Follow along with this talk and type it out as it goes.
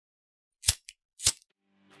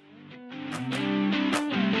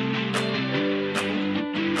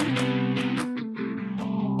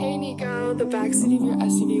The backseat of your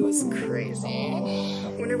SUV was crazy.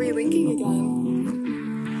 When are we linking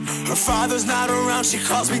again? Her father's not around, she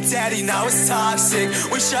calls me daddy, now it's toxic.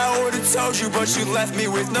 Wish I would've told you, but you left me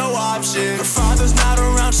with no option. Her father's not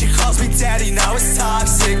around, she calls me daddy, now it's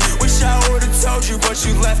toxic. Wish I would've told you, but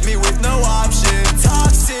you left me with no option.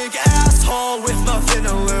 Toxic asshole with nothing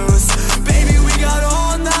to lose. Baby, we got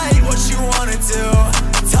all night, what you wanna do?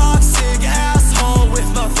 Toxic asshole with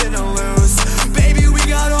nothing to lose. Baby, we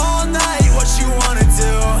got all night, what you wanna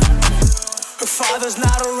do? Her father's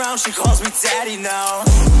not around, she calls me daddy now.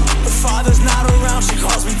 Her father's not around, she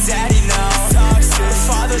calls me daddy now. Toxic. Her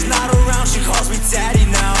father's not around, she calls me daddy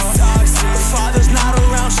now. Toxic. Her father's not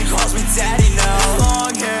around, she calls me daddy now.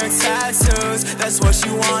 Long hair, tattoos, that's what she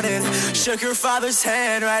wanted. Shook her father's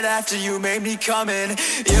hand right after you made me come in.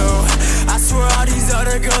 You, I swear all these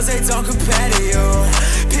other girls, they don't compare to you.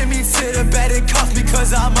 Pin me to the bed and cuff me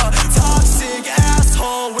cause I'm a toxic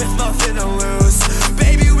asshole with nothing to lose.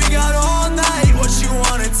 Baby, we got all night, what you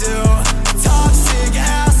wanna do? Toxic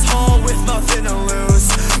asshole with nothing to lose.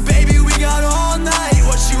 Baby, we got all night,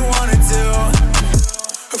 what you wanna do?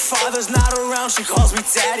 Her father's not around, she calls me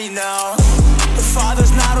daddy now. Her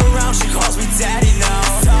father's not around, she calls me daddy now.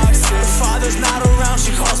 Toxic. Her father's not around,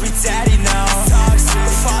 she calls me daddy now. Toxic.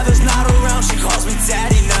 Her father's not around, she calls me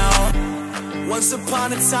daddy now. Once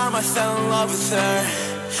upon a time I fell in love with her.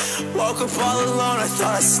 Woke up all alone, I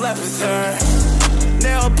thought I slept with her.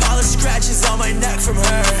 Nail polish scratches on my neck from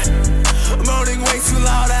her. Moaning way too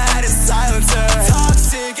loud, I had to silence her.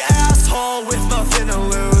 Toxic asshole with nothing to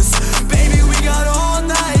lose. Baby, we got all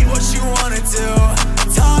night, what you wanna do?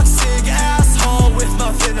 Toxic asshole with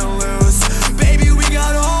nothing to lose. Baby, we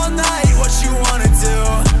got all night, what you wanna do?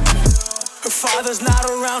 Her father's not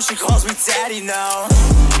around, she calls me daddy now.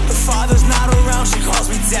 Her father's not around, she calls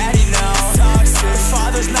me daddy